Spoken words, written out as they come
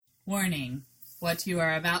Warning: what you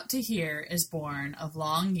are about to hear is born of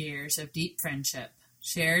long years of deep friendship,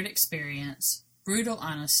 shared experience, brutal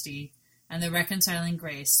honesty, and the reconciling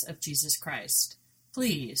grace of Jesus Christ.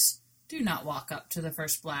 Please do not walk up to the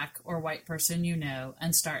first black or white person you know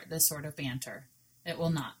and start this sort of banter. It will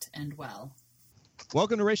not end well.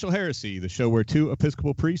 Welcome to Racial Heresy, the show where two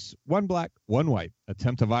Episcopal priests, one black, one white,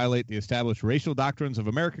 attempt to violate the established racial doctrines of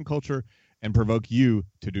American culture and provoke you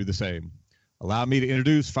to do the same. Allow me to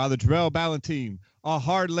introduce Father Terrell Ballantine, a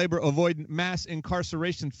hard labor avoidant, mass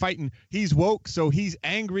incarceration fighting. He's woke, so he's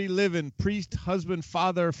angry living, priest, husband,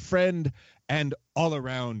 father, friend, and all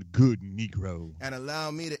around good Negro. And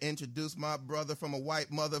allow me to introduce my brother from a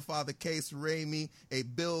white mother, Father Case Ramey, a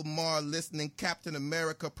Bill Maher listening, Captain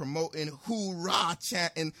America promoting, hoorah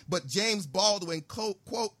chanting, but James Baldwin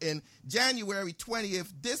quoting, January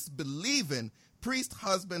 20th, disbelieving, priest,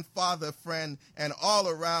 husband, father, friend, and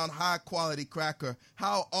all-around high-quality cracker.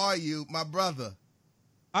 How are you, my brother?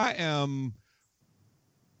 I am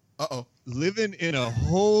living in a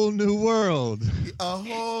whole new world. A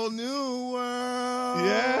whole new world.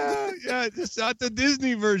 Yeah. It's not the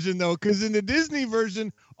Disney version, though, because in the Disney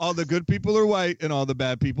version, all the good people are white and all the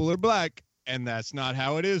bad people are black, and that's not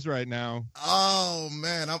how it is right now. Oh,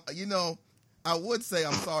 man. I would say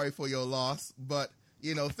I'm sorry for your loss, but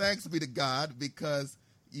thanks be to God, because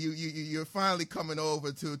you're finally coming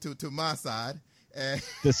over to my side. And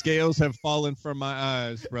the scales have fallen from my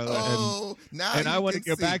eyes, brother. And I want to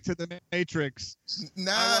go back to the Matrix.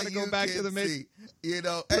 Now I want to go back to the Matrix.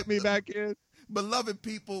 Put me back in. Beloved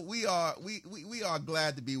people, we are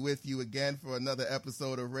glad to be with you again for another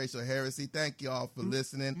episode of Racial Heresy. Thank you all for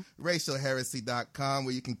listening. RacialHeresy.com,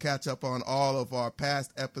 where you can catch up on all of our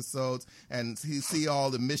past episodes and see all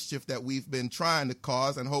the mischief that we've been trying to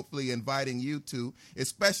cause and hopefully inviting you to,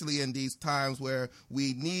 especially in these times where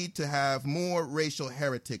we need to have more racial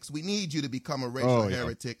heretics. We need you to become a racial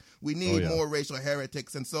heretic. We need more racial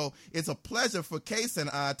heretics. And so it's a pleasure for Case and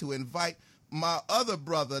I to invite my other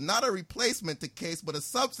brother, not a replacement to Case, but a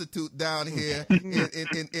substitute down here in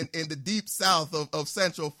the deep south of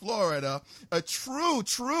Central Florida, a true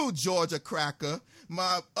Georgia cracker,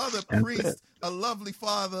 my other priest, a lovely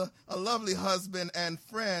father, a lovely husband and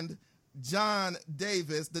friend, John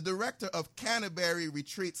Davis, the director of Canterbury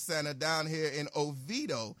Retreat Center down here in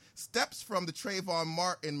Oviedo, steps from the Trayvon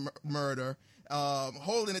Martin murder,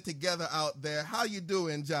 holding it together out there. How you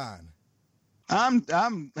doing, John?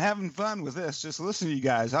 I'm having fun with this. Just listen to you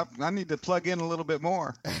guys. I need to plug in a little bit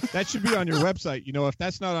more. That should be on your website. If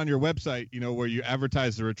that's not on your website, where you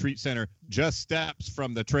advertise the retreat center, just steps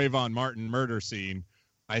from the Trayvon Martin murder scene.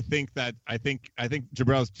 I think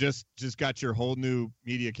Jabrell's just got your whole new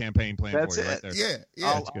media campaign plan for you right there. Yeah.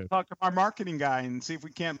 I'll talk to our marketing guy and see if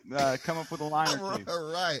we can't come up with a line or two.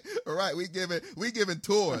 Right. We giving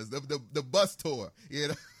tours, the bus tour.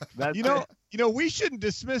 That's we shouldn't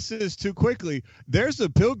dismiss this too quickly. There's a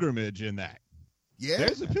pilgrimage in that. Yeah.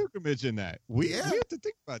 There's a pilgrimage in that. We have to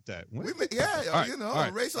think about that.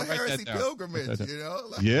 A racial heresy pilgrimage,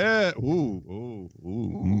 Yeah. Ooh. All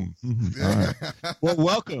right. Well,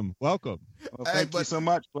 welcome. Well, thank you so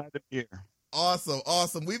much. Glad to be here.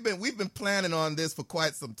 Awesome. We've been planning on this for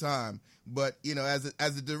quite some time, but as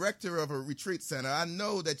a director of a retreat center, I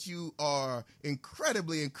know that you are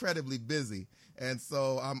incredibly busy. And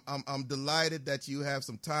so I'm delighted that you have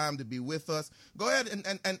some time to be with us. Go ahead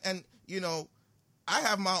and I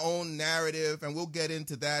have my own narrative, and we'll get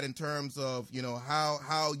into that in terms of,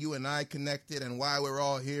 how you and I connected and why we're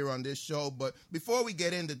all here on this show. But before we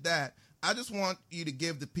get into that, I just want you to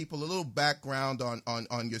give the people a little background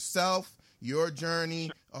on yourself, your journey,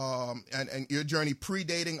 and your journey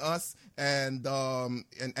predating us, and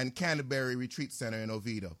Canterbury Retreat Center in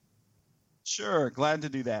Oviedo. Sure, glad to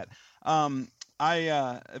do that.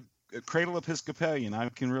 A cradle Episcopalian, I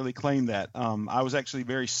can really claim that. I was actually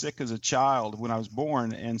very sick as a child when I was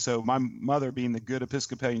born, and so my mother, being the good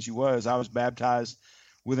Episcopalian she was, I was baptized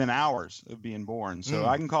within hours of being born. So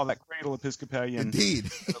I can call that cradle Episcopalian. Indeed.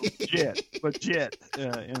 legit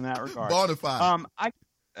in that regard. Bonafide.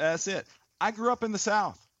 That's it. I grew up in the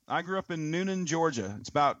South. I grew up in Noonan, Georgia. It's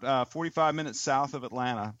about 45 minutes south of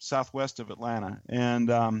Atlanta, southwest of Atlanta,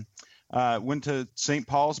 and went to St.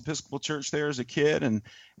 Paul's Episcopal Church there as a kid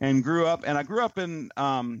and grew up. And I grew up in,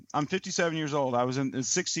 I'm 57 years old. I was in the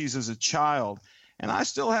 60s as a child. And I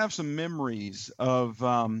still have some memories of,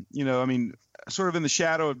 sort of in the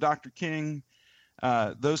shadow of Dr. King,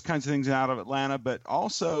 those kinds of things out of Atlanta. But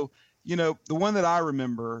also, the one that I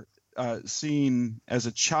remember seeing as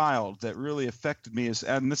a child that really affected me is,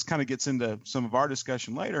 and this kind of gets into some of our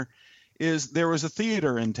discussion later, is there was a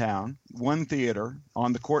theater in town, one theater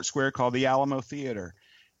on the Court Square called the Alamo Theater.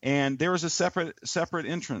 and there was a separate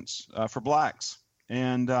entrance for blacks.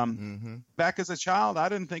 And back as a child, I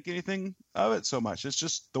didn't think anything of it so much. It's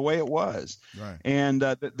just the way it was. Right. And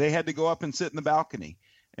they had to go up and sit in the balcony,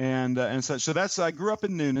 and such. So that's I grew up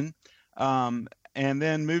in Noonan, and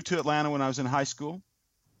then moved to Atlanta when I was in high school.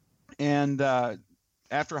 And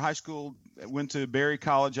after high school, went to Berry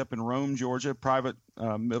College up in Rome, Georgia, private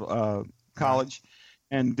college,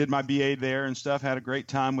 and did my BA there and stuff. Had a great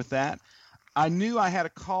time with that. I knew I had a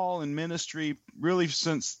call in ministry really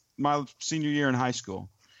since my senior year in high school.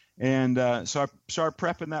 And so I started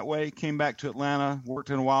prepping that way, came back to Atlanta, worked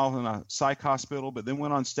in a while in a psych hospital, but then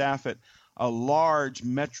went on staff at a large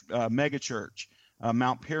mega church,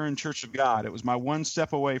 Mount Perrin Church of God. It was my one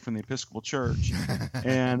step away from the Episcopal Church.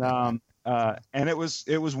 And it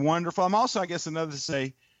was wonderful. I'm also, I guess, another to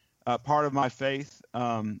say, part of my faith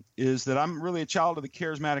is that I'm really a child of the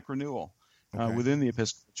charismatic renewal within the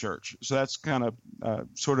Episcopal Church. So that's kind of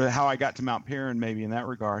sort of how I got to Mount Perrin, maybe in that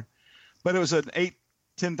regard. But it was an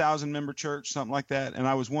 10,000 member church, something like that. And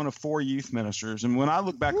I was one of 4 youth ministers. And when I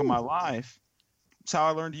look back on my life, that's how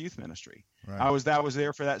I learned youth ministry. Right. I was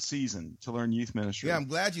there for that season to learn youth ministry. Yeah, I'm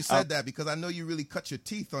glad you said that, because I know you really cut your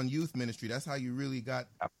teeth on youth ministry. That's how you really got.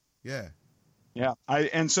 Yeah. Yeah.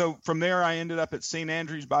 And so from there, I ended up at St.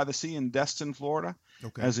 Andrews by the Sea in Destin, Florida,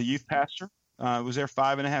 as a youth pastor. I was there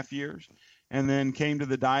 5.5 years, and then came to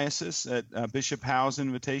the diocese at Bishop Howe's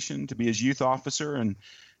invitation to be his youth officer, and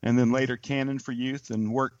then later canon for youth,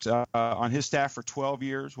 and worked on his staff for 12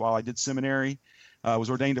 years while I did seminary. Was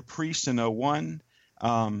ordained a priest in 2001,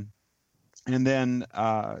 and then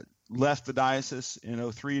left the diocese in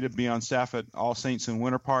 2003 to be on staff at All Saints in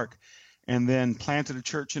Winter Park, and then planted a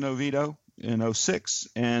church in Oviedo in 2006.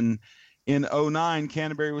 And in 2009,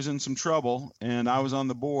 Canterbury was in some trouble, and I was on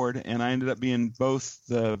the board, and I ended up being both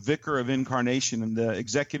the vicar of Incarnation and the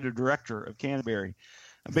executive director of Canterbury,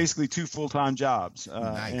 basically 2 full-time jobs.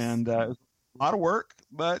 Nice. And it was a lot of work,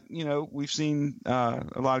 but, we've seen a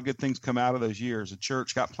lot of good things come out of those years. A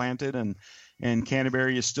church got planted, and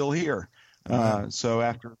Canterbury is still here. So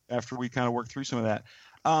after we kind of worked through some of that.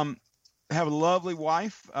 Have a lovely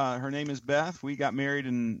wife. Her name is Beth. We got married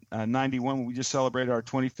in 91. We just celebrated our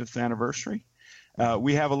 25th anniversary.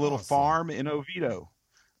 We have a little farm in Oviedo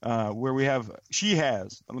where she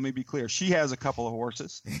has a couple of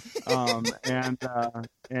horses and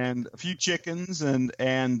a few chickens and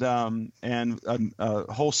a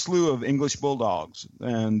whole slew of English bulldogs.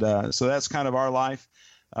 And so that's kind of our life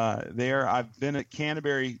there. I've been at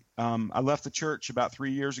Canterbury. I left the church about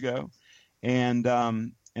 3 years ago,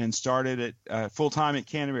 and started at full-time at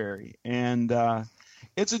Canterbury. And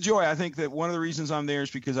it's a joy. I think that one of the reasons I'm there is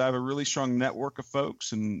because I have a really strong network of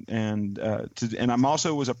folks, and I'm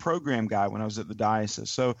also was a program guy when I was at the diocese.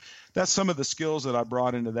 So that's some of the skills that I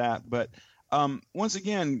brought into that. But once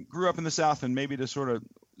again, grew up in the South, and maybe to sort of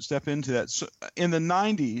step into that. So in the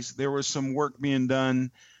 90s, there was some work being done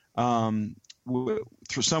through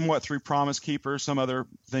Promise Keepers, some other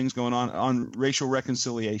things going on racial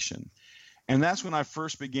reconciliation. And that's when I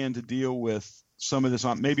first began to deal with some of this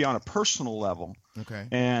maybe on a personal level. Okay.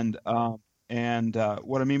 And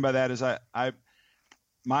what I mean by that is I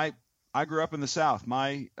grew up in the South.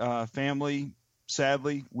 My family,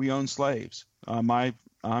 sadly, we own slaves. I'm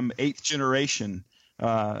 8th generation,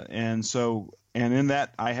 and in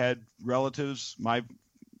that I had relatives. Let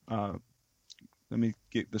me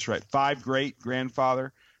get this right. 5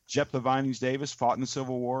 great-grandfather Jephthah Vinings Davis fought in the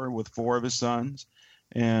Civil War with 4 of his sons.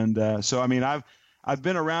 And so, I mean, I've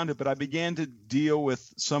been around it, but I began to deal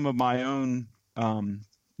with some of my own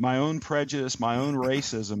prejudice, my own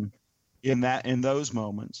racism in those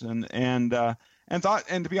moments, and to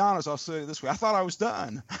be honest, I'll say it this way: I thought I was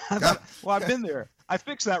done. Well, I've been there. I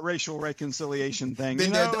fixed that racial reconciliation thing.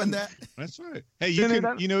 Been there, done that. That's right. Hey,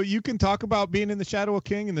 you can talk about being in the shadow of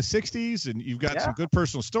King in the 60s, and you've got some good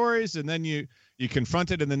personal stories, and then you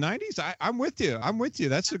confronted in the 90s. I'm with you.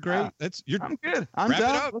 That's a great. I'm good. I'm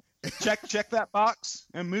done. Check that box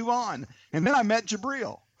and move on. And then I met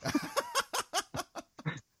Jabril.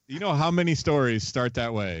 You know how many stories start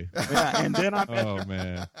that way? Yeah, and then oh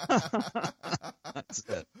man, that's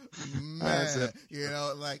it. Man, that's it.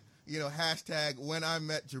 Hashtag when I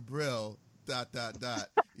met Jabril. ... But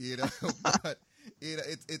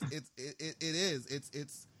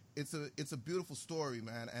it's a beautiful story,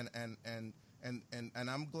 man. And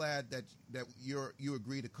I'm glad that you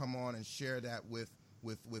agree to come on and share that with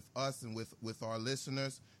us and with our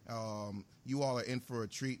listeners. You all are in for a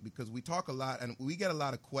treat, because we talk a lot and we get a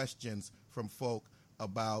lot of questions from folk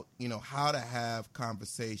about how to have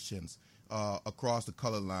conversations across the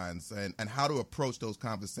color lines and how to approach those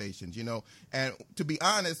conversations, you know. And to be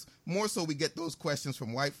honest, more so we get those questions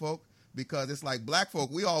from white folk, because it's like black folk,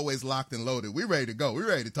 we always locked and loaded. We ready to go. We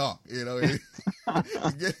ready to talk, you know.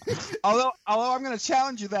 although I'm going to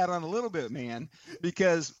challenge you that on a little bit, man,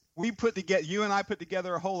 because you and I put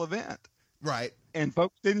together a whole event. Right. And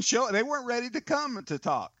folks didn't show it. They weren't ready to come to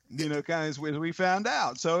talk, you know, kind of as we found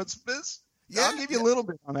out. So it's I'll give you a little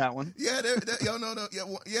bit on that one. Yeah,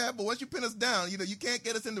 but once you pin us down, you know, you can't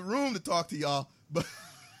get us in the room to talk to y'all. But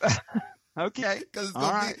okay, because it's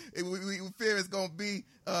gonna be, we fear it's gonna be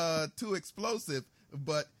too explosive.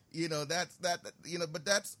 But you know, but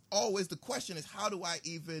that's always the question: is how do I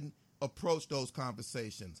even approach those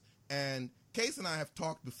conversations? And Case and I have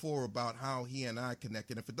talked before about how he and I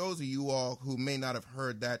connected. And for those of you all who may not have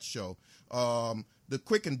heard that show, the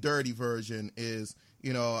quick and dirty version is,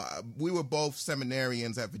 you know, we were both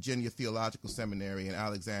seminarians at Virginia Theological Seminary in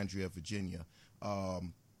Alexandria, Virginia.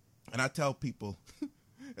 And I tell people,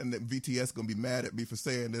 and that VTS going to be mad at me for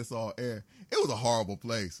saying this on air, it was a horrible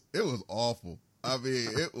place. It was awful. I mean,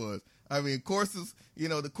 it was. I mean, courses, you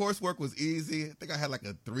know, the coursework was easy. I think I had like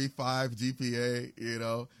a 3.5 GPA, you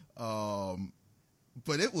know.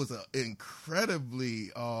 But it was an incredibly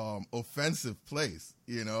offensive place,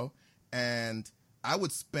 you know. And I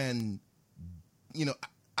would spend, you know,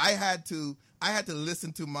 I had to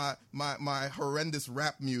listen to my horrendous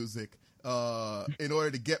rap music in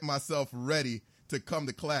order to get myself ready to come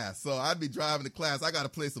to class. So I'd be driving to class. I got to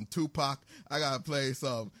play some Tupac. I got to play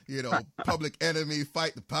some, you know, Public Enemy,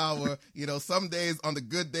 Fight the Power. You know, some days, on the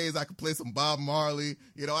good days, I could play some Bob Marley.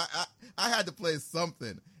 You know, I had to play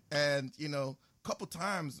something. And, you know, a couple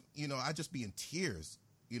times, you know, I'd just be in tears,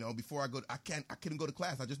 you know, before I couldn't go to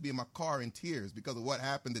class. I'd just be in my car in tears because of what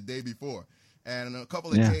happened the day before. And on a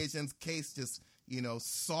couple of occasions, Case just, you know,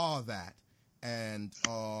 saw that. And,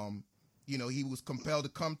 you know, he was compelled to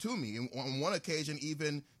come to me. And on one occasion,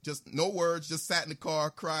 even just no words, just sat in the car,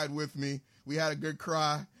 cried with me. We had a good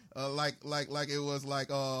cry, like it was like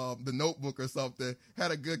The Notebook or something.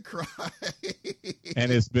 Had a good cry. And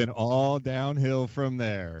it's been all downhill from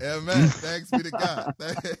there. Amen. Thanks be to God.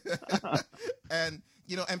 And,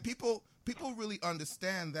 you know, and people really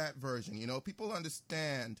understand that version. You know, people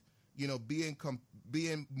understand, you know, being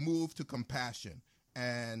moved to compassion,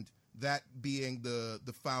 and that being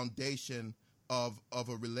the foundation of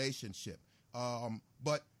a relationship.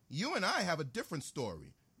 But you and I have a different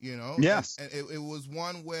story, you know? Yes. And it was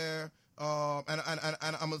one where, and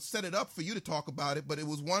I'm going to set it up for you to talk about it, but it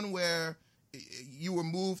was one where you were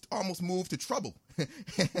almost moved to trouble.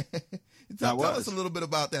 Tell us a little bit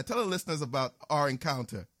about that. Tell the listeners about our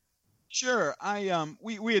encounter. Sure.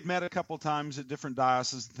 We had met a couple of times at different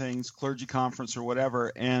dioceses and things, clergy conference or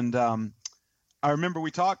whatever. And, I remember we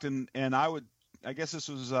talked, and I guess this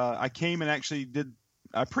was, I came and actually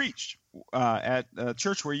I preached at a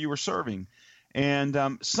church where you were serving. And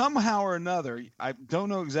somehow or another, I don't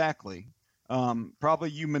know exactly, probably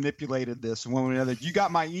you manipulated this one way or another. You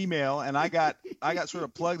got my email, and I got sort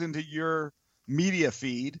of plugged into your media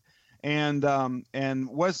feed, and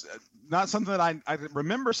was not something that I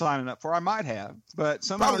remember signing up for. I might have, but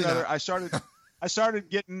somehow or another, I started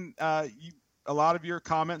getting a lot of your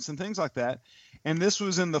comments and things like that. And this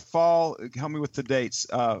was in the fall. Help me with the dates.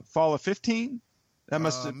 Fall of 15. That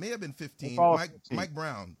may have been 15. Mike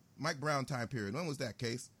Brown time period. When was that,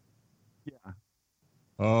 Case? Yeah.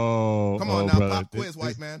 Come on now, brother. Pop quiz,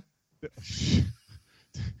 white man.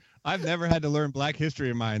 I've never had to learn Black history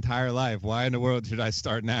in my entire life. Why in the world should I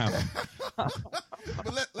start now?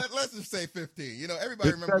 But let's just say 15. You know,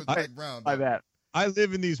 everybody remembers Mike Brown. By that. I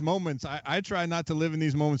live in these moments. I try not to live in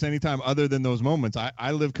these moments anytime other than those moments.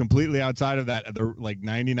 I live completely outside of that, like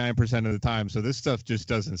 99% of the time. So this stuff just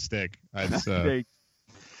doesn't stick.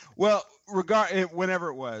 Well, whenever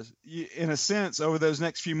it was, in a sense, over those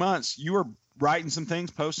next few months, you were writing some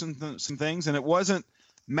things, posting some things, and it wasn't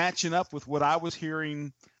matching up with what I was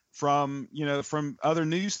hearing from other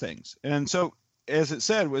news things. And so, as it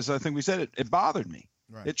said, I think we said it bothered me.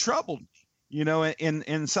 Right. It troubled me, you know,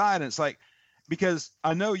 inside. And it's like, because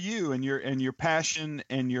I know you and your passion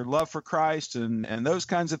and your love for Christ and those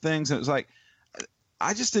kinds of things. And it was like,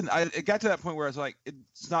 I just didn't. It got to that point where I was like,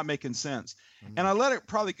 it's not making sense. Mm-hmm. And I let it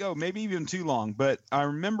probably go, maybe even too long. But I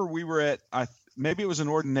remember we were at, maybe it was an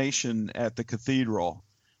ordination at the cathedral.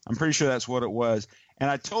 I'm pretty sure that's what it was. And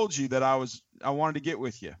I told you that I wanted to get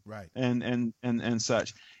with you, right? And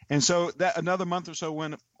such. And so that another month or so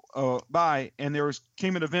went by, and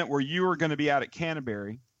came an event where you were going to be out at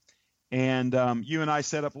Canterbury. And you and I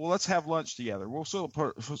set up, well, let's have lunch together. We'll sort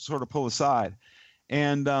of pull aside.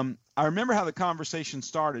 And I remember how the conversation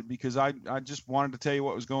started because I just wanted to tell you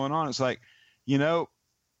what was going on. It's like,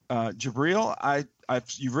 Jabril,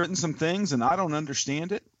 you've written some things and I don't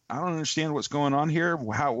understand it. I don't understand what's going on here,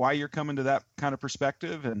 why you're coming to that kind of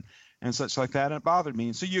perspective and such like that. And it bothered me.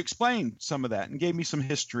 And so you explained some of that and gave me some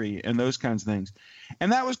history and those kinds of things.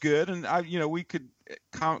 And that was good. And we could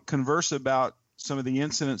converse about some of the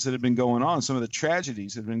incidents that have been going on, some of the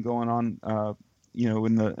tragedies that have been going on,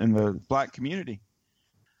 in the Black community.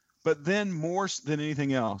 But then more than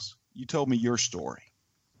anything else, you told me your story.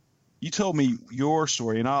 You told me your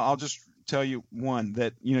story. And I'll just tell you one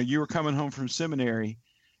that, you were coming home from seminary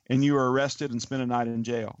and you were arrested and spent a night in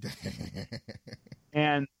jail.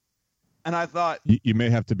 And I thought, you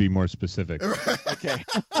may have to be more specific. Okay.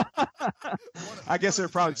 I guess there are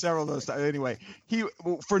probably several of those. Anyway, he,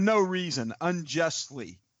 for no reason,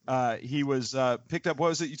 unjustly, he was picked up. What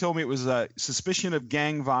was it? You told me it was suspicion of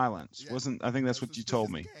gang violence. Yeah. Wasn't? I think that's what you told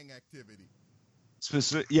me. Gang activity.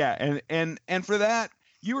 Yeah. And for that,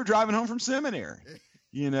 you were driving home from seminary,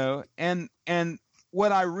 and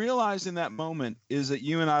what I realized in that moment is that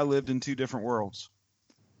you and I lived in two different worlds,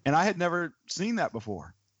 and I had never seen that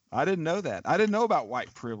before. I didn't know that. I didn't know about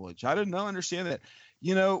white privilege. I didn't understand that.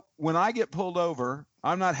 When I get pulled over,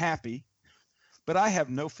 I'm not happy, but I have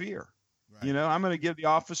no fear. Right. I'm going to give the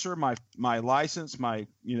officer my license, my,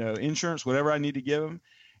 insurance, whatever I need to give him.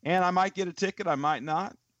 And I might get a ticket. I might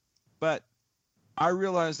not. But I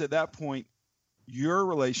realized at that point, your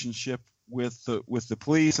relationship with the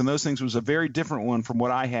police and those things was a very different one from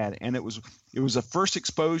what I had. And it was a first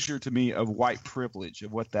exposure to me of white privilege,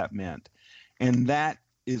 of what that meant. And that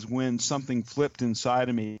is when something flipped inside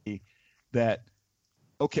of me that,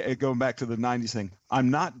 okay, going back to the 90s thing,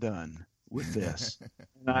 I'm not done with this.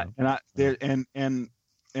 and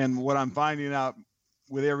what I'm finding out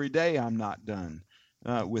with every day, I'm not done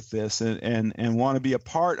with this, and want to be a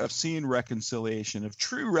part of seeing reconciliation, of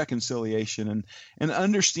true reconciliation, and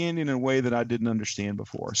understanding in a way that I didn't understand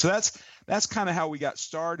before. So that's kind of how we got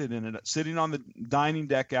started in it, sitting on the dining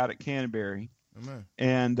deck out at Canterbury. Amen.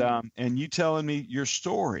 And you telling me your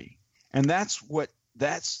story, and that's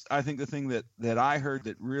I think the thing that I heard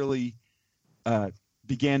that really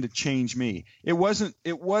began to change me. It wasn't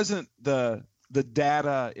the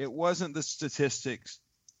data, it wasn't the statistics,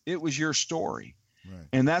 it was your story. Right.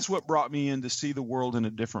 And that's what brought me in to see the world in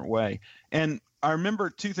a different way. And I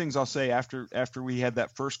remember two things I'll say after we had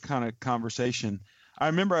that first kind of conversation. I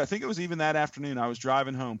remember, I think it was even that afternoon, I was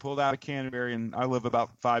driving home, pulled out of Canterbury, and I live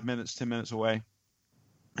about 10 minutes away.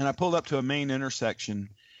 And I pulled up to a main intersection,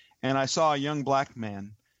 and I saw a young Black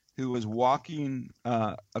man who was walking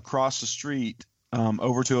across the street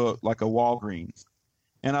over to a Walgreens.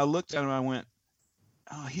 And I looked at him and I went,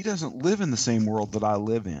 oh, he doesn't live in the same world that I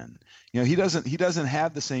live in. He doesn't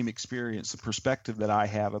have the same experience, the perspective that I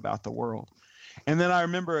have about the world. And then I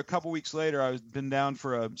remember a couple weeks later, I had been down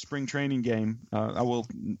for a spring training game. I will,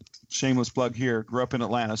 shameless plug here, grew up in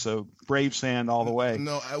Atlanta, so Braves fan all the way.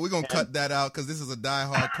 No, we're going to cut that out because this is a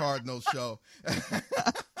diehard Cardinals show.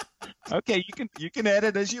 Okay, you can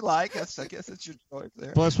edit as you like. I guess it's your choice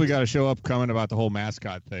there. Plus, we got a show upcoming about the whole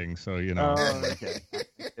mascot thing, so Oh, okay.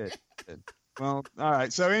 Good. Well, all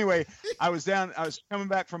right. So anyway, I was coming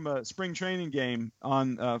back from a spring training game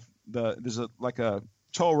on there's a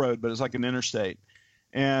toll road, but it's like an interstate.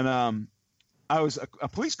 And a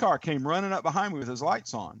police car came running up behind me with his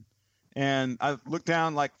lights on. And I looked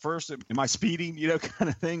down first, am I speeding, kind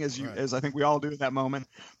of thing, as I think we all do at that moment.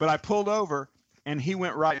 But I pulled over and he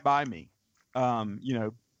went right by me,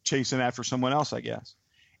 chasing after someone else, I guess.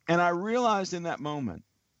 And I realized in that moment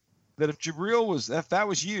that if that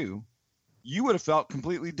was you, you would have felt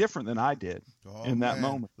completely different than I did that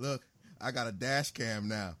moment. Look, I got a dash cam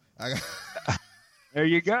now. There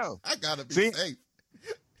you go. I gotta be safe.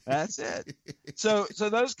 That's it. So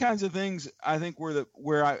those kinds of things, I think, were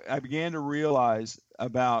where I began to realize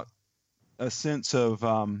about a sense of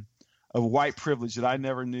white privilege that I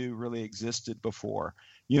never knew really existed before.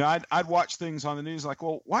 I'd watch things on the news like,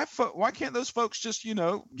 well, why can't those folks just,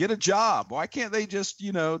 get a job? Why can't they just,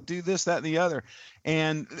 do this, that, and the other?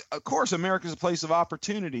 And of course, America's a place of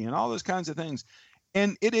opportunity and all those kinds of things.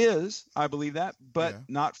 And it is, I believe that, but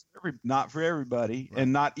not for everybody, right.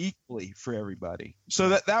 And not equally for everybody. So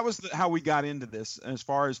that was how we got into this as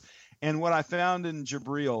far as, and what I found in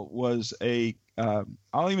Jabril was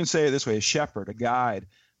I'll even say it this way, a shepherd, a guide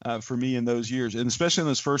for me in those years. And especially in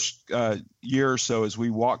those first year or so as we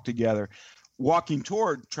walked together, walking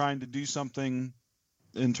toward trying to do something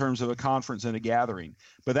in terms of a conference and a gathering.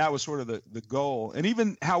 But that was sort of the goal. And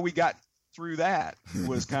even how we got through that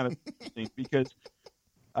was kind of interesting because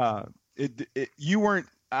you weren't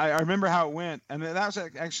I remember how it went, and that was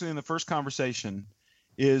actually in the first conversation.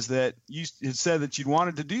 Is that you had said that you'd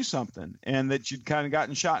wanted to do something, and that you'd kind of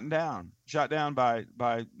gotten shot down by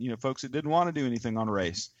folks that didn't want to do anything on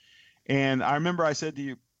race. And I remember I said to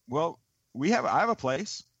you, well, I have a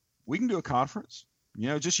place, we can do a conference,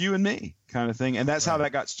 just you and me kind of thing. And that's how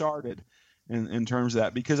that got started in terms of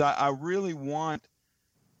that, because I really want,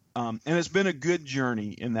 and it's been a good journey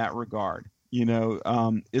in that regard.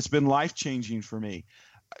 It's been life-changing for me.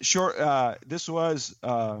 This was,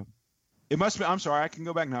 it must be, I'm sorry, I can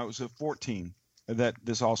go back now. It was 14 that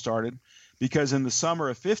this all started, because in the summer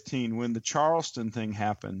of 15, when the Charleston thing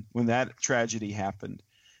happened, when that tragedy happened,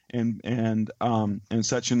 and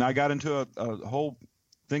such, and I got into a whole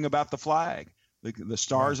thing about the flag, the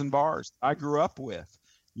stars and bars I grew up with.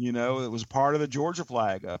 It was part of the Georgia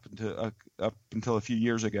flag up until a few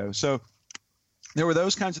years ago. So there were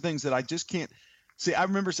those kinds of things that I just can't. See, I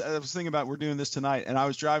remember I was thinking about we're doing this tonight, and I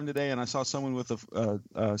was driving today, and I saw someone with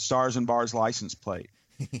a Stars and Bars license plate,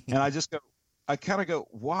 and I kind of go,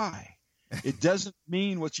 why? It doesn't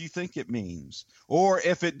mean what you think it means, or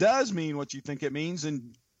if it does mean what you think it means,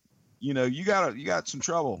 then you got some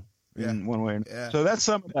trouble in one way. Yeah. So that's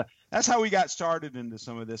that's how we got started into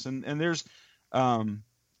some of this, and there's,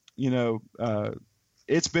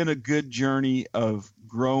 it's been a good journey of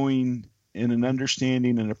growing in an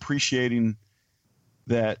understanding and appreciating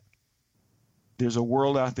that there's a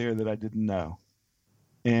world out there that I didn't know,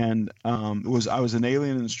 and I was an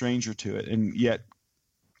alien and a stranger to it, and yet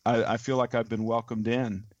I feel like I've been welcomed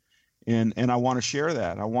in, and I want to share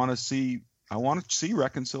that. I want to see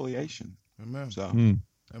reconciliation. Amen. So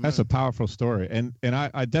that's a powerful story, and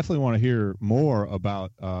I definitely want to hear more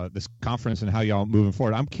about this conference and how y'all moving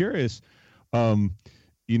forward. I'm curious.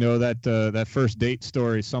 That first date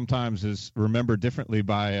story sometimes is remembered differently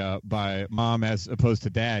by mom as opposed to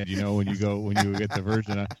dad. When you get the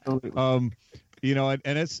version.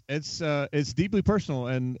 And it's deeply personal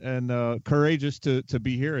and courageous to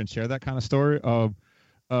be here and share that kind of story. Father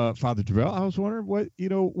Jarrell, I was wondering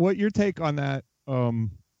what your take on that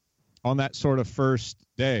sort of first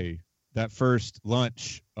day, that first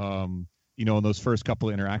lunch, in those first couple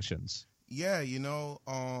of interactions. Yeah,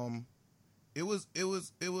 It was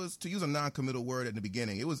to use a non-committal word at the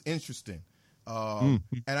beginning. It was interesting, and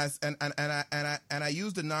I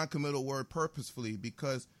used the non-committal word purposefully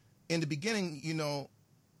because in the beginning,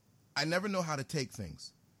 I never know how to take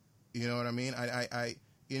things. You know what I mean?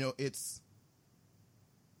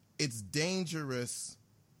 It's dangerous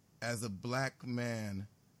as a black man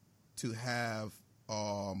to have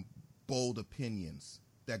bold opinions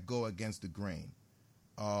that go against the grain.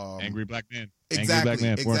 Angry black man. Exactly. Angry black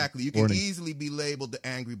man. Exactly. You can Warning. easily be labeled the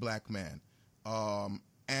angry black man.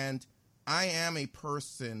 And I am a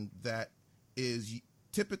person that is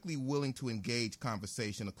typically willing to engage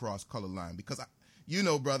conversation across color line because,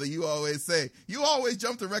 brother, you always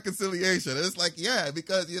jump to reconciliation. And it's like, yeah,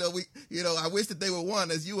 because, I wish that they were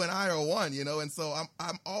one as you and I are one, and so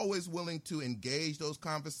I'm always willing to engage those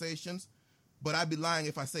conversations, but I'd be lying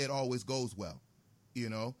if I say it always goes well.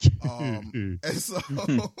 And so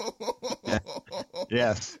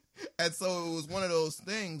yes, and so it was one of those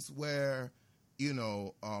things where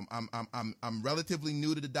I'm relatively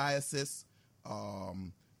new to the diocese. I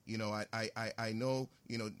know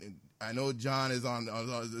John is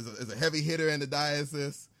is a heavy hitter in the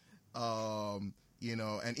diocese. And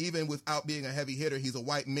even without being a heavy hitter, he's a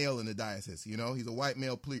white male in the diocese. He's a white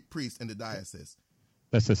male priest in the diocese.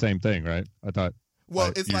 That's the same thing, right? I thought.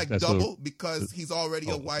 Well, it's like double because he's already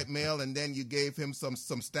a white male, and then you gave him some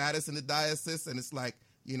status in the diocese, and it's like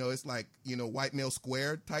white male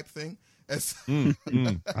squared type thing. I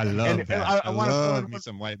love that. I love me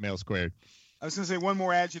some white male squared. I was going to say one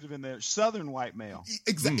more adjective in there: Southern white male.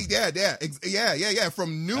 Exactly. Yeah.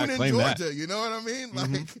 From Noonan, Georgia. That. You know what I mean?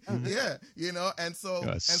 Like, and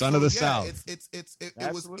so son of the South.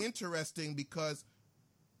 It was interesting because,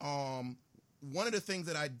 one of the things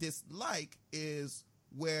that I dislike is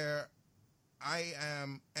where I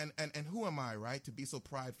am, and who am I, right, to be so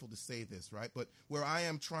prideful to say this, right? But where I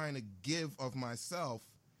am trying to give of myself,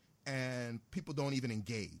 and people don't even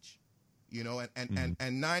engage,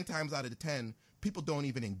 and 9 times out of 10, people don't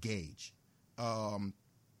even engage.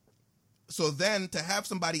 So then to have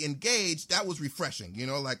somebody engage, that was refreshing,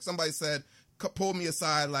 like somebody said, pull me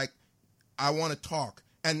aside, like I want to talk,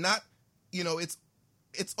 and not, it's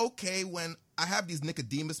okay when I have these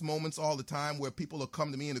Nicodemus moments all the time where people will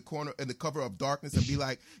come to me in the cover of darkness and be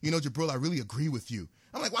like, Jabril, I really agree with you.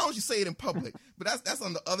 I'm like, why don't you say it in public? But that's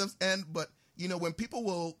on the other end. But, when people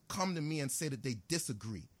will come to me and say that they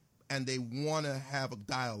disagree and they want to have a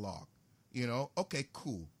dialogue, okay,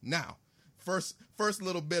 cool. Now, first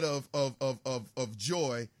little bit of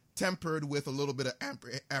joy tempered with a little bit of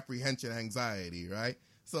apprehension, anxiety, right?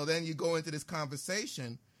 So then you go into this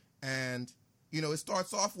conversation, and it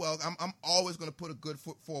starts off well. I'm always going to put a good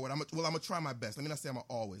foot forward. I'm going to try my best. Let me not say I'm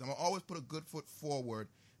going to always put a good foot forward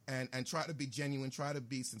and try to be genuine, try to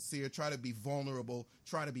be sincere, try to be vulnerable,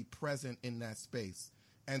 try to be present in that space.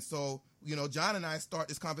 And so, John and I start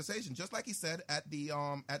this conversation, just like he said, at the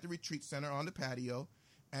retreat center on the patio.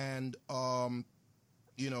 And,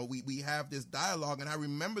 we have this dialogue. And I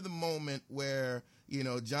remember the moment where,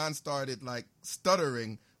 John started like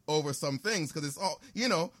stuttering over some things, because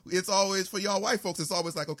it's always, for y'all white folks, it's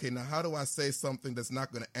always like, okay, now how do I say something that's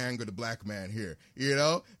not going to anger the black man here,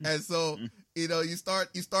 And so, you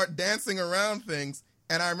start dancing around things.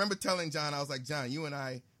 And I remember telling John, I was like, John, you and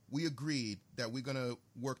I, we agreed that we're going to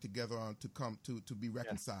work together on to come to be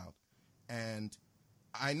reconciled. Yeah. And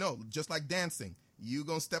I know, just like dancing, you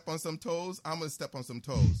going to step on some toes, I'm going to step on some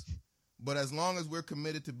toes. But as long as we're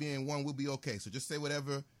committed to being one, we'll be okay. So just say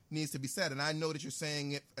whatever needs to be said. And I know that you're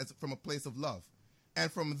saying it from a place of love.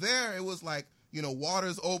 And from there, it was like,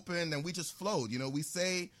 waters open and we just flowed. We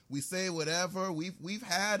say whatever. We've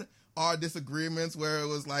had our disagreements where it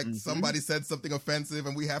was like somebody said something offensive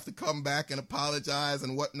and we have to come back and apologize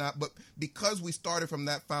and whatnot. But because we started from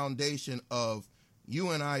that foundation of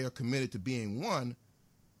you and I are committed to being one,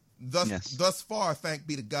 thus far, thank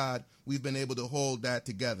be to God, we've been able to hold that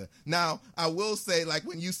together. Now, I will say, like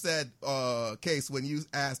when you said, Case, when you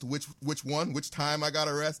asked which time I got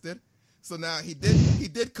arrested. So now he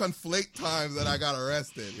did conflate times that I got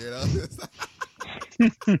arrested,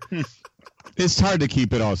 It's hard to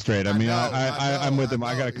keep it all straight. I mean, I'm with him.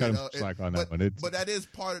 I got to cut him slack on that one. But that is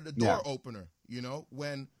part of the door opener,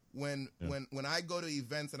 when I go to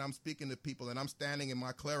events and I'm speaking to people and I'm standing in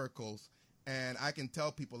my clericals, and I can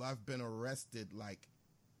tell people I've been arrested like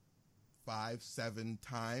 5-7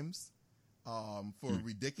 times for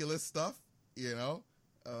ridiculous stuff,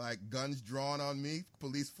 like guns drawn on me.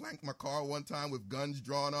 Police flanked my car one time with guns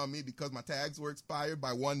drawn on me because my tags were expired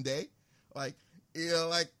by one day. Like,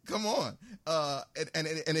 come on. And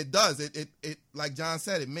it does. It like John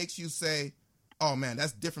said, it makes you say, oh man,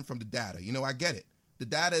 that's different from the data. I get it. The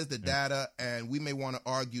data is the data, and we may want to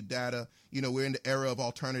argue data. We're in the era of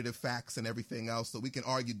alternative facts and everything else, so we can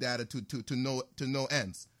argue data to no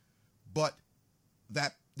ends. But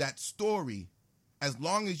that story, as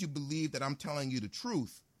long as you believe that I'm telling you the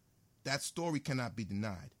truth, that story cannot be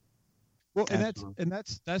denied. Well, and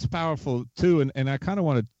that's powerful too. And I kind of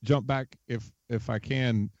want to jump back if I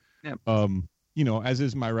can. Yep. As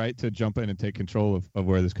is my right to jump in and take control of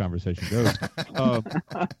where this conversation goes,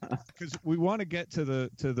 because we want to get to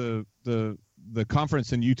the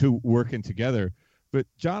conference and you two working together. But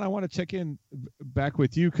John, I want to check in back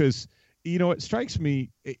with you because it strikes me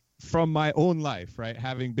from my own life, right?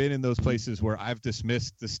 Having been in those places where I've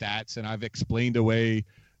dismissed the stats and I've explained away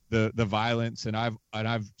the violence, and I've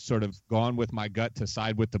sort of gone with my gut to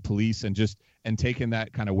side with the police and taken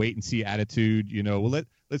that kind of wait and see attitude.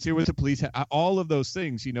 Let's hear what the police all of those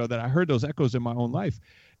things. That I heard those echoes in my own life,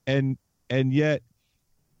 and yet,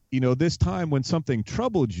 this time when something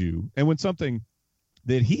troubled you, and when something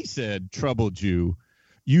that he said troubled you,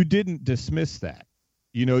 you didn't dismiss that.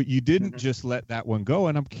 You didn't just let that one go.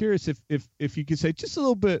 And I'm curious if you could say just a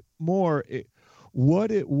little bit more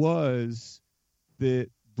what it was that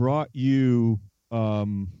brought you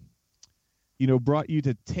to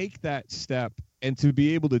take that step and to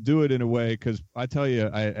be able to do it in a way, because I tell you,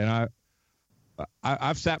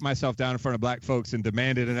 I've sat myself down in front of black folks and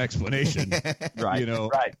demanded an explanation, right?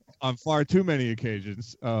 On far too many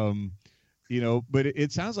occasions, But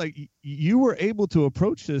it sounds like you were able to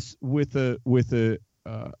approach this with a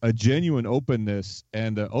genuine openness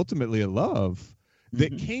and ultimately a love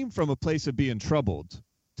that came from a place of being troubled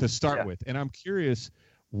to start with. And I'm curious,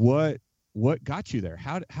 what got you there?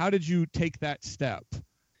 How did you take that step?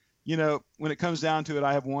 When it comes down to it,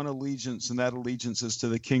 I have one allegiance, and that allegiance is to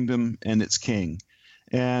the kingdom and its king.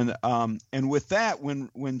 And with that, when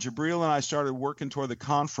Jabril and I started working toward the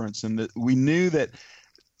conference, and that we knew that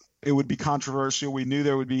it would be controversial, we knew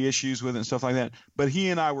there would be issues with it and stuff like that, but he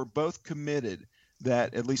and I were both committed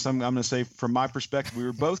that, at least I'm going to say from my perspective, we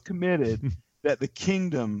were both committed that the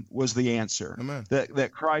kingdom was the answer. Amen.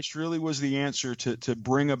 That Christ really was the answer to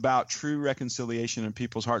bring about true reconciliation in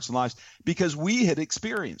people's hearts and lives, because we had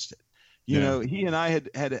experienced it. He and I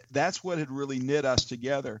had that's what had really knit us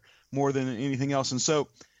together more than anything else. And so,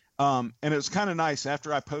 and it was kind of nice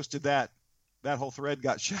after I posted that whole thread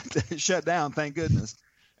got shut down, thank goodness,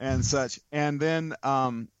 and such. And then,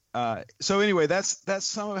 so anyway, that's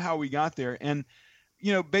some of how we got there. And,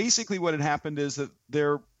 basically what had happened is that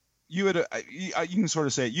there, you can sort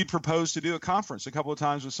of say it, you'd proposed to do a conference a couple of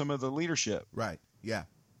times with some of the leadership. Right. Yeah.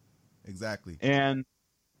 Exactly. And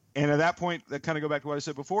at that point, that kind of go back to what I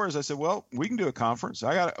said before, is I said, well, we can do a conference.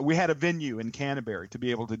 We had a venue in Canterbury to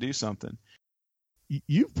be able to do something.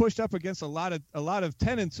 You've pushed up against a lot of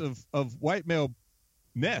tenets of white male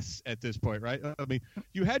ness at this point, right? I mean,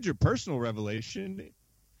 you had your personal revelation.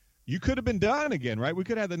 You could have been done again, right? We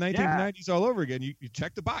could have the 1990s all over again. You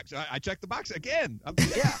checked the box. I checked the box again.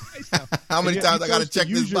 How many times I got to check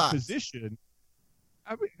this box? Position.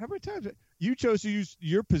 How many times you chose to use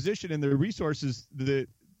your position and the resources that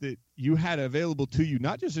you had available to you,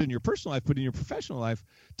 not just in your personal life, but in your professional life,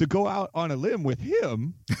 to go out on a limb with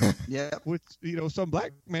him, with some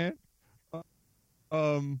black man,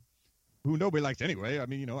 who nobody likes anyway. I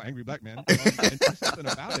mean, angry black man, and do something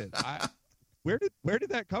about it. Where did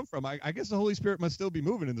that come from? I guess the Holy Spirit must still be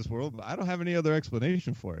moving in this world, but I don't have any other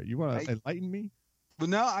explanation for it. You want to enlighten me? Well,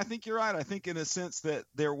 no, I think you're right. I think in a sense that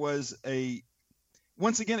there was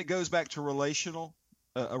once again, it goes back to a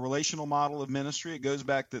relational model of ministry. It goes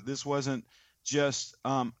back that this wasn't just,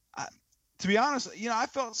 to be honest, I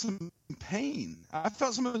felt some pain. I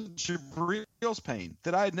felt some of Jabril's pain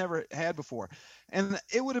that I had never had before. And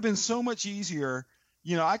it would have been so much easier.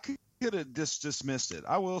 I could have dismissed it.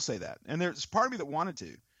 I will say that. And there's part of me that wanted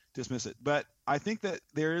to dismiss it. But I think that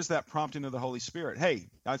there is that prompting of the Holy Spirit. Hey,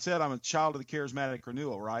 I said I'm a child of the charismatic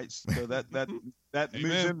renewal, right? So that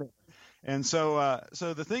moves in there. And so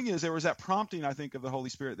the thing is, there was that prompting, I think, of the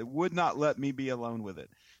Holy Spirit that would not let me be alone with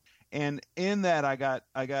it. And in that, I got,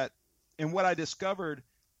 and what I discovered,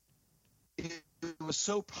 it was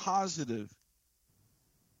so positive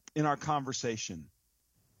in our conversation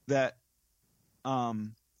that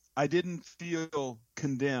I didn't feel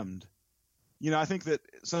condemned. I think that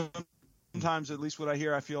sometimes, at least what I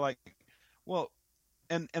hear, I feel like, well,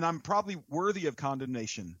 and I'm probably worthy of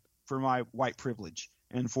condemnation for my white privilege.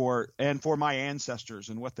 And for my ancestors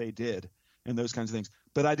and what they did and those kinds of things.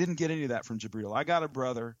 But I didn't get any of that from Jabril. I got a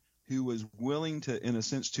brother who was willing to, in a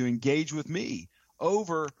sense, to engage with me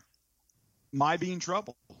over my being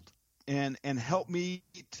troubled and help me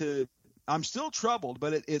to – I'm still troubled,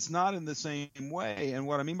 but it's not in the same way. And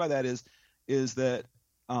what I mean by that is that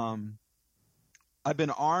I've been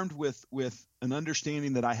armed with an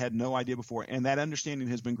understanding that I had no idea before, and that understanding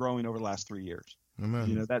has been growing over the last 3 years.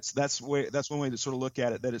 Amen. That's one way to sort of look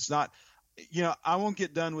at it, that it's not, I won't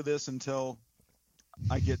get done with this until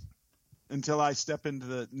I step into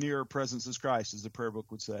the nearer presence of Christ, as the prayer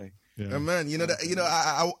book would say. Yeah. Amen.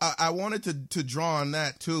 I wanted to draw on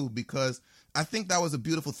that too, because I think that was a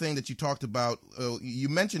beautiful thing that you talked about. You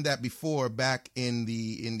mentioned that before, back in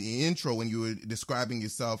the intro, when you were describing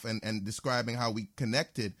yourself and describing how we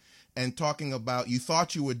connected. And talking about you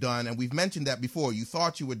thought you were done, and we've mentioned that before. You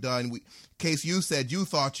thought you were done. Case you said you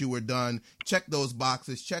thought you were done. Check those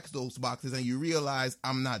boxes, and you realize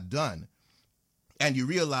I'm not done. And you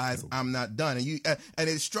realize I'm not done. And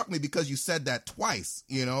it struck me because you said that twice,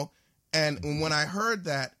 And when I heard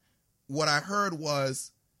that, what I heard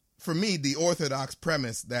was, for me, the orthodox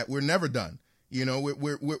premise that we're never done.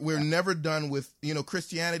 We're never done with,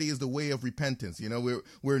 Christianity is the way of repentance.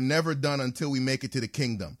 We're never done until we make it to the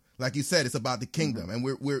kingdom. Like you said, it's about the kingdom, and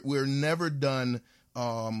we're never done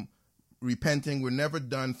repenting. We're never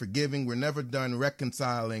done forgiving. We're never done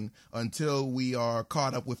reconciling until we are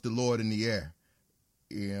caught up with the Lord in the air.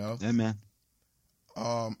 Amen.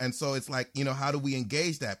 And so it's like, how do we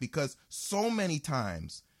engage that? Because so many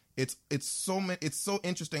times it's so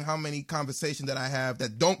interesting how many conversations that I have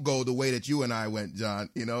that don't go the way that you and I went, John.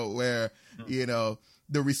 Where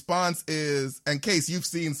the response is, in case you've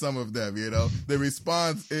seen some of them, the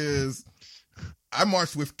response is, I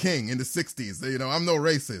marched with King in the 60s. I'm no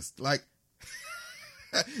racist. Like,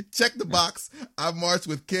 check the box. I've marched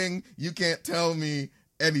with King. You can't tell me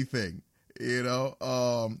anything.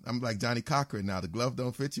 I'm like Johnny Cochran now. The glove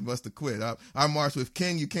don't fit. You must have quit. I marched with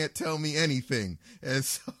King. You can't tell me anything. And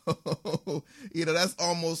so, that's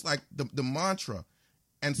almost like the mantra.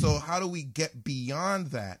 And so how do we get beyond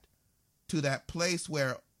that to that place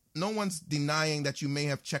where no one's denying that you may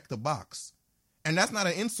have checked the box? And that's not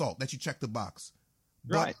an insult that you checked the box.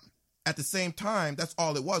 But right. At the same time, that's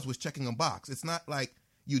all it was checking a box. It's not like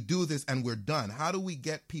you do this and we're done. How do we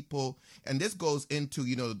get people, and this goes into,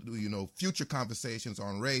 future conversations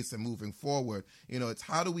on race and moving forward, it's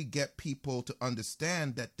how do we get people to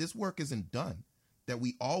understand that this work isn't done, that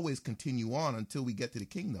we always continue on until we get to the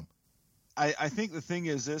kingdom. I think the thing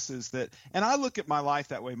is that, and I look at my life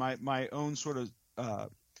that way, my own sort of,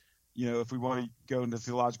 if we want to go into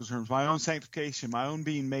theological terms, my own sanctification, my own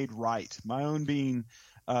being made right, my own being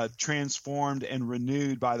transformed and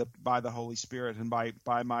renewed by the Holy Spirit and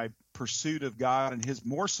by my pursuit of God and His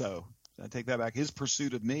more so. I take that back. His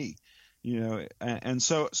pursuit of me, and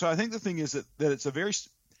so I think the thing is that it's a very,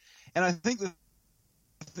 and I think that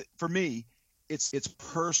for me, it's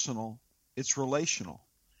personal, it's relational,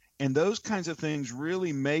 and those kinds of things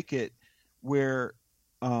really make it where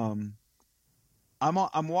I'm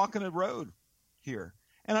walking a road here,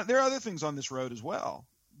 and there are other things on this road as well.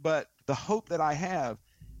 But the hope that I have,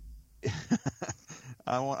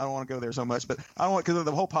 I don't want to go there so much, but I don't want, because of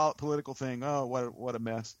the whole political thing. Oh, what a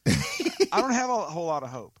mess! I don't have a whole lot of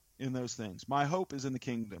hope in those things. My hope is in the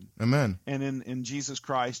kingdom, Amen, and in Jesus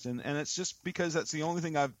Christ, and it's just because that's the only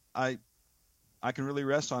thing I can really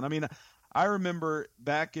rest on. I mean, I remember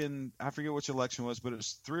back in, I forget which election it was, but it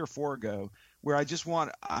was 3 or 4 ago, where I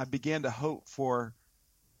began to hope for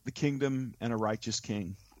the kingdom and a righteous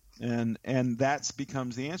king. And that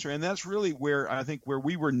becomes the answer. And that's really where I think where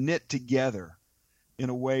we were knit together in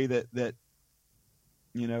a way that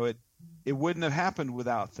it wouldn't have happened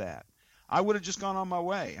without that. I would have just gone on my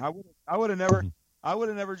way. I would have never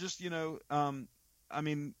just, I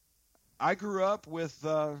mean, I grew up with,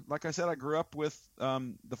 like I said,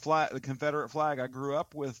 the Confederate flag. I grew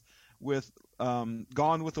up with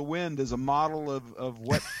Gone with the Wind as a model of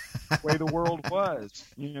what way the world was,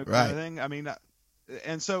 kind of thing. I mean,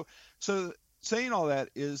 and so saying all that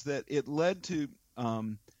is that it led to,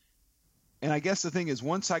 and I guess the thing is,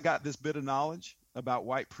 once I got this bit of knowledge about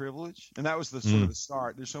white privilege, and that was the sort of the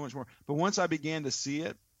start. There's so much more, but once I began to see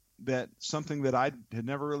it, that something that I had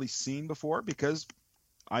never really seen before, because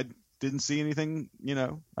I didn't see anything,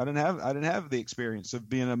 I didn't have the experience of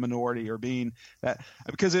being a minority or being that,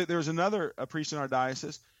 because there was a priest in our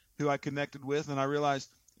diocese who I connected with, and I realized,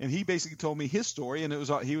 and he basically told me his story, and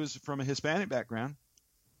he was from a Hispanic background.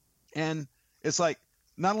 And it's like,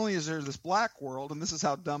 not only is there this black world, and this is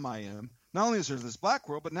how dumb I am, not only is there this black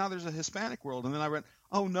world, but now there's a Hispanic world. And then I went,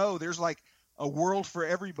 oh no, there's like a world for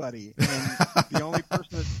everybody. And the only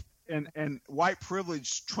person and white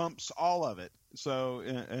privilege trumps all of it. So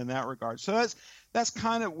in that regard. So that's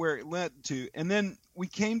kind of where it led to. And then we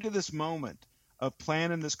came to this moment of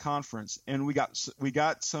planning this conference, and we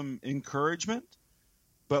got some encouragement,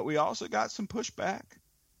 but we also got some pushback.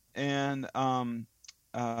 And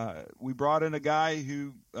we brought in a guy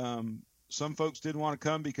who some folks didn't want to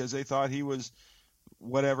come because they thought he was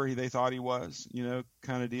whatever they thought he was,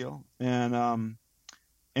 kind of deal. And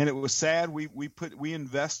it was sad. We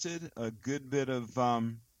invested a good bit of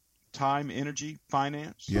time, energy,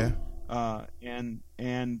 finance. Yeah.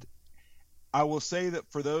 And I will say that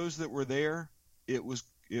for those that were there, it was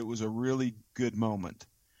a really good moment,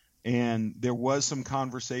 and there was some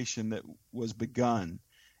conversation that was begun.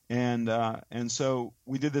 And so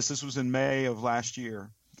we did this. This was in May of last year,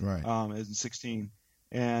 right? In 16,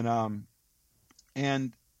 but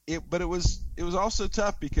it was also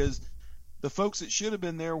tough because the folks that should have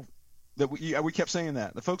been there, that we kept saying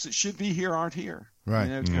that the folks that should be here aren't here,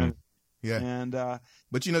 right? Yeah. And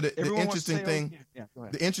but the interesting thing,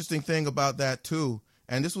 the interesting thing about that too,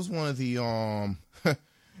 and this was one of the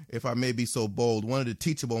if I may be so bold, one of the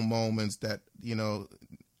teachable moments that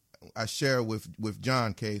I share with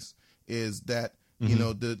John Case is that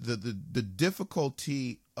the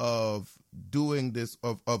difficulty of doing this,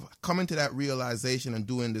 of coming to that realization and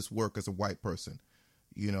doing this work as a white person,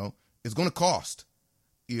 it's going to cost.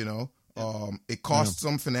 It costs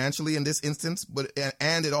some financially in this instance, but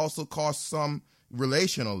and it also costs some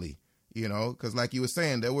relationally. Because like you were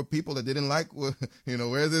saying, there were people that didn't like,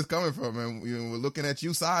 where's this coming from, and we're looking at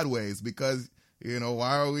you sideways because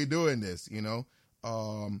why are we doing this?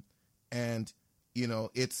 And,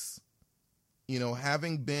 it's,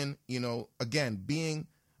 having been, again, being,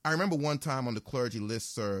 I remember one time on the clergy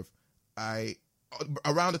listserv,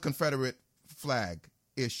 around the Confederate flag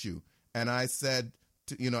issue, and I said,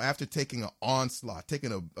 after taking an onslaught,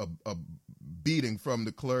 taking a beating from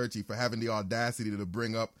the clergy for having the audacity to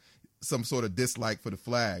bring up some sort of dislike for the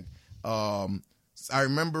flag, I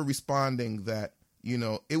remember responding that,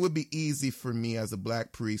 it would be easy for me as a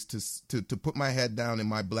black priest to put my head down in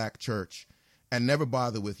my black church and never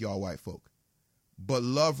bother with y'all white folk. But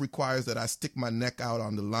love requires that I stick my neck out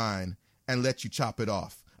on the line and let you chop it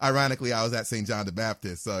off. Ironically, I was at St. John the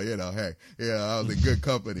Baptist, so, hey, I was in good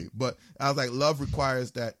company. But I was like, love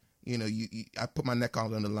requires that, I put my neck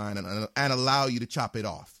out on the line and allow you to chop it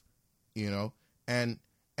off, and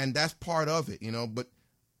that's part of it, but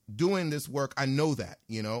doing this work, I know that,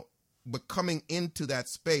 coming into that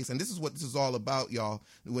space, and this is what this is all about, y'all.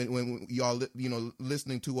 When y'all,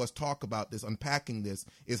 listening to us talk about this, unpacking this,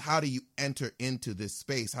 is how do you enter into this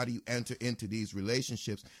space? How do you enter into these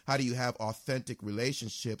relationships? How do you have authentic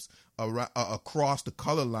relationships across the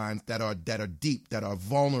color lines that are deep, that are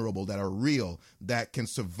vulnerable, that are real, that can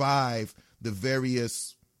survive the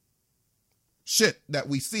various shit that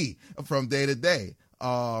we see from day to day?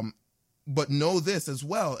 But know this as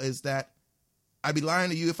well, is that I'd be lying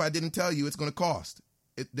to you if I didn't tell you it's going to cost.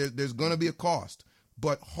 There's going to be a cost,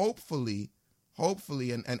 but hopefully,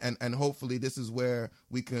 and hopefully this is where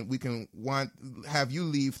we can have you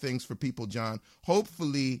leave things for people, John.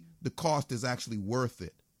 Hopefully the cost is actually worth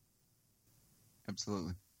it.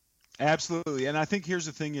 Absolutely. And I think here's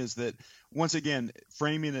the thing is that, once again,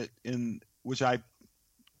 framing it in, which I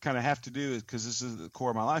kind of have to do because this is the core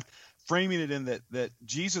of my life, framing it in that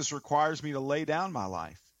Jesus requires me to lay down my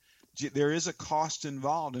life. There is a cost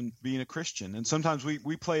involved in being a Christian. And sometimes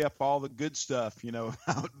we play up all the good stuff,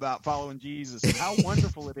 about following Jesus and how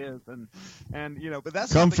wonderful it is. And but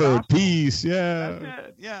that's comfort, peace. Yeah. That's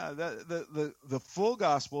it. Yeah. The full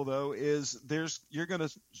gospel though is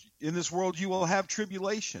in this world, you will have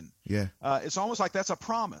tribulation. Yeah. It's almost like that's a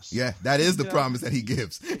promise. Yeah. That is the promise that he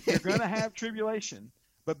gives. You're going to have tribulation,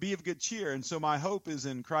 but be of good cheer. And so my hope is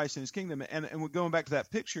in Christ and his kingdom. And we're going back to that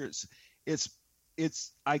picture.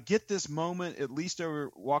 I get this moment, at least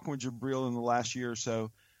over walking with Jabril in the last year or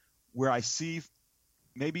so, where I see,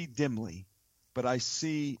 maybe dimly, but I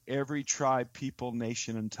see every tribe, people,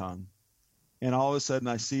 nation, and tongue. And all of a sudden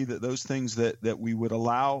I see that those things that we would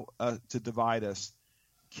allow to divide us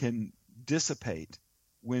can dissipate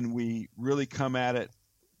when we really come at it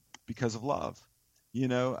because of love.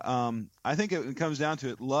 I think it comes down to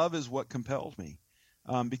it. Love is what compelled me,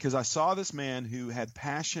 because I saw this man who had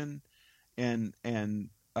passion and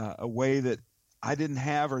a way that I didn't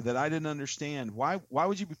have or that I didn't understand. Why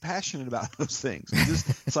would you be passionate about those things?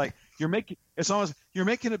 It's like you're making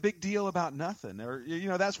a big deal about nothing, or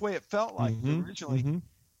that's the way it felt like originally. Mm-hmm.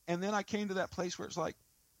 And then I came to that place where it's like,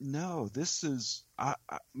 no, this is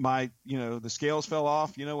the scales fell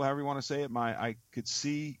off. However you want to say it. I could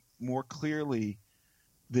see more clearly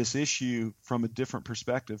this issue from a different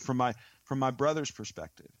perspective, from my brother's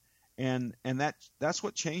perspective. And that's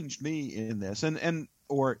what changed me in this. I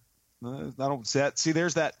don't see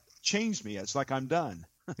there's that changed me. It's like I'm done.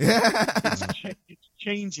 It's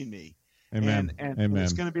changing me. Amen. And Amen.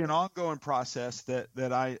 It's going to be an ongoing process that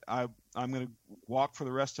I'm going to walk for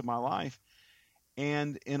the rest of my life.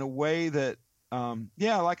 And in a way that,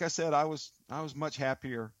 like I said, I was much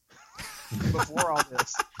happier before all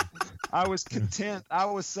this. I was content. I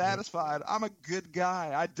was satisfied. I'm a good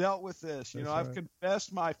guy. I dealt with this. I've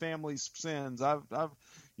confessed my family's sins. I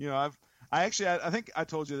think I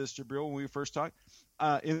told you this, Jabril, when we first talked.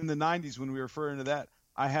 In the 90s, when we were referring to that,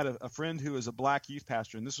 I had a friend who was a black youth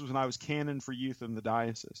pastor, and this was when I was canon for youth in the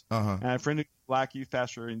diocese. Uh-huh. And I had a friend who was a black youth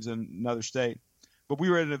pastor, and he's in another state. But we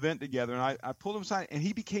were at an event together, and I pulled him aside, and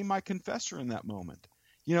he became my confessor in that moment.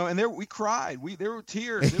 And we cried. There were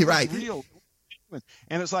tears. It was real.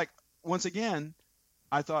 And it's like, once again,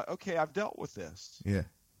 I thought, okay, I've dealt with this. Yeah.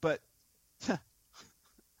 But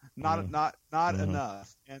not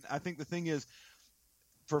enough. And I think the thing is,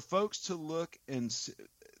 for folks to look and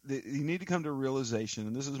you need to come to a realization,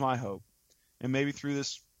 and this is my hope, and maybe through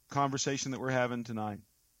this conversation that we're having tonight,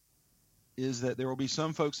 is that there will be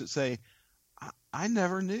some folks that say, I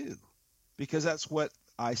never knew, because that's what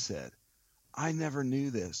I said. I never knew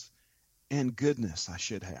this. And goodness, I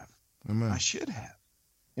should have. Amen. I should have.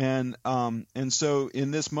 And so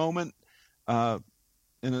in this moment, very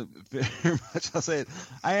much I'll say it,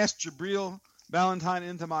 I asked Jabril Valentine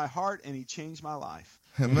into my heart, and he changed my life.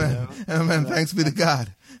 Amen. Amen. Thanks be to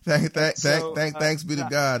God. Thanks be to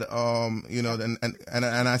God. And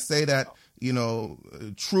I say that,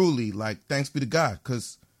 truly, like, thanks be to God,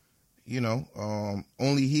 because,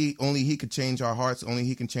 only he could change our hearts. Only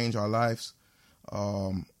he can change our lives.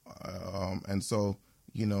 And so,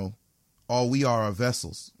 all we are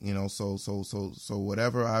vessels, so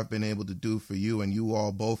whatever I've been able to do for you, and you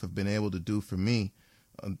all both have been able to do for me,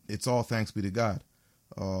 it's all thanks be to God.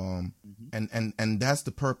 And that's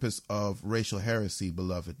the purpose of Racial Heresy,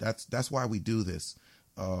 beloved. That's why we do this,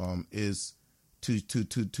 is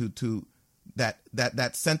to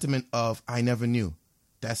that sentiment of I never knew,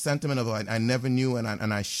 that sentiment of I never knew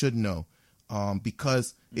and I should know,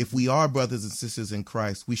 because if we are brothers and sisters in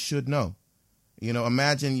Christ, we should know.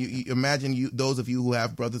 Imagine you, those of you who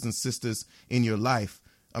have brothers and sisters in your life,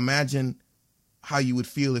 imagine how you would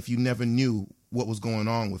feel if you never knew what was going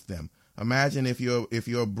on with them. Imagine if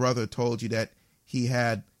your brother told you that he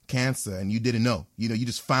had cancer and you didn't know. You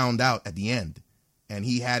just found out at the end, and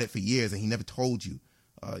he had it for years and he never told you.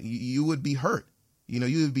 You would be hurt.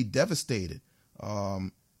 You would be devastated.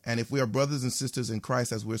 And if we are brothers and sisters in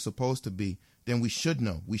Christ as we're supposed to be, then we should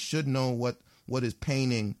know. We should know what is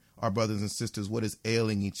paining our brothers and sisters, what is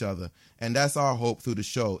ailing each other. And that's our hope through the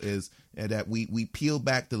show, is that we peel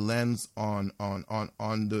back the lens on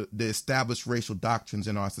the established racial doctrines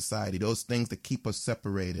in our society, those things that keep us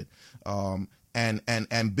separated, and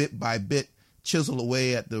bit by bit chisel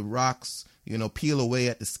away at the rocks, peel away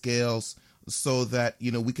at the scales, so that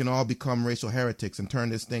we can all become racial heretics and turn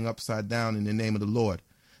this thing upside down in the name of the Lord.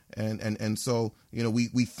 And so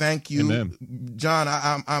we thank you. Amen. John.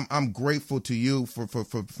 I'm grateful to you for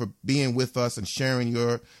being with us and sharing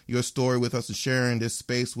your story with us and sharing this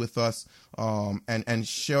space with us, and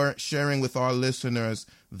sharing with our listeners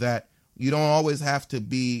that you don't always have to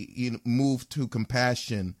be moved to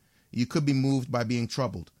compassion. You could be moved by being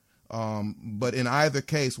troubled. But in either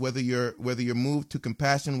case, whether you're moved to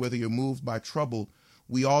compassion, whether you're moved by trouble,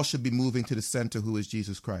 we all should be moving to the center, who is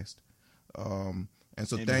Jesus Christ. And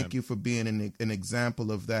so, Amen. Thank you for being an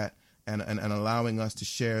example of that, and allowing us to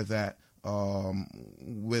share that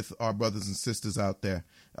with our brothers and sisters out there.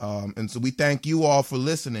 And so we thank you all for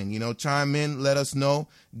listening. Chime in, let us know,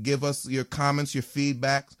 give us your comments, your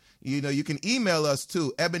feedback. You can email us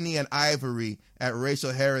too,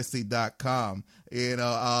 ebonyandivory@racialheresy.com.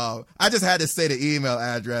 I just had to say the email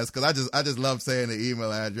address because I just love saying the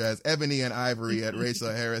email address,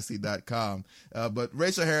 ebonyandivory@racialheresy.com. But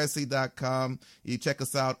racialheresy.com, you check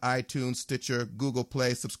us out, iTunes, Stitcher, Google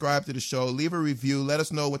Play, subscribe to the show, leave a review, let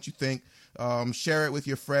us know what you think. Share it with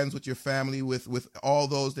your friends, with your family, with all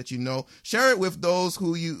those that you know. Share it with those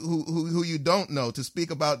who you don't know, to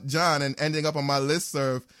speak about John and ending up on my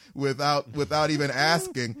listserv without even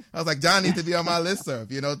asking. I was like, John needs to be on my listserv,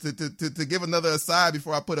 to give another aside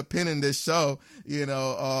before I put a pin in this show.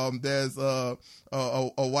 There's a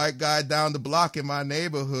white guy down the block in my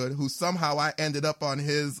neighborhood who somehow I ended up on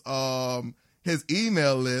his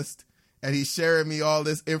email list, and he's sharing me all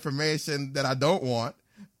this information that I don't want.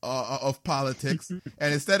 Of politics,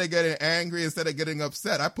 and instead of getting angry, instead of getting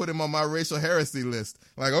upset, I put him on my racial heresy list.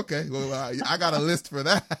 Like, okay, well, I got a list for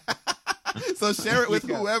that. So share it with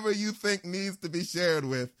whoever you think needs to be shared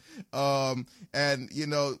with. Until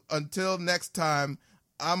next time,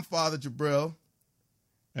 I'm Father Jabril.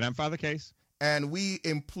 And I'm Father Case. And we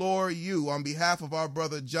implore you, on behalf of our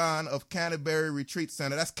brother John of Canterbury Retreat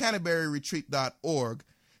Center, that's CanterburyRetreat.org,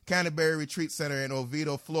 Canterbury Retreat Center in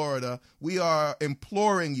Oviedo, Florida, we are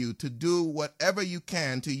imploring you to do whatever you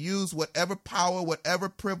can, to use whatever power, whatever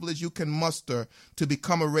privilege you can muster to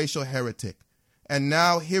become a racial heretic. And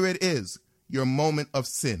now here it is, your moment of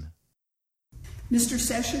sin. Mr.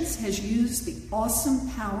 Sessions has used the awesome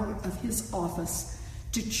power of his office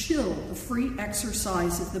to chill the free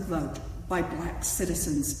exercise of the vote by black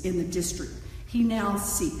citizens in the district he now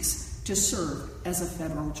seeks to serve as a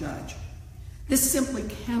federal judge. This simply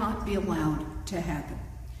cannot be allowed to happen.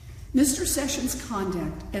 Mr. Sessions'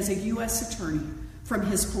 conduct as a U.S. attorney, from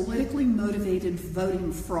his politically motivated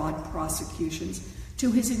voting fraud prosecutions to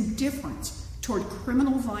his indifference toward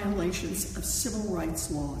criminal violations of civil rights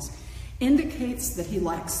laws, indicates that he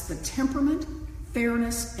lacks the temperament,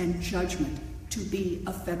 fairness, and judgment to be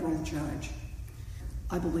a federal judge.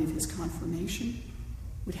 I believe his confirmation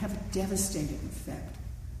would have a devastating effect,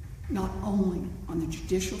 not only on the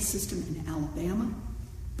judicial system in Alabama,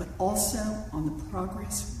 but also on the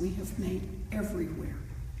progress we have made everywhere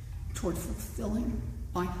toward fulfilling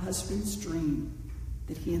my husband's dream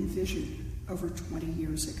that he envisioned over 20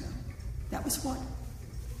 years ago. That was what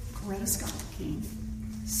Coretta Scott King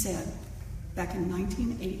said back in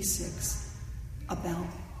 1986 about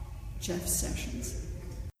Jeff Sessions.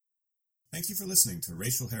 Thank you for listening to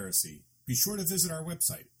Racial Heresy. Be sure to visit our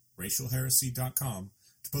website, racialheresy.com,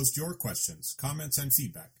 to post your questions, comments, and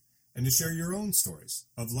feedback, and to share your own stories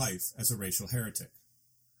of life as a racial heretic.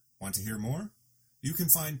 Want to hear more? You can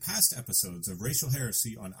find past episodes of Racial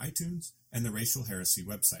Heresy on iTunes and the Racial Heresy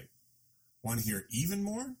website. Want to hear even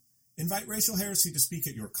more? Invite Racial Heresy to speak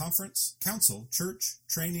at your conference, council, church,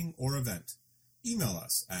 training, or event. Email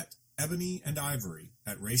us at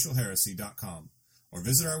ebonyandivory@racialheresy.com or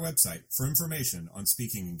visit our website for information on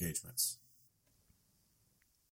speaking engagements.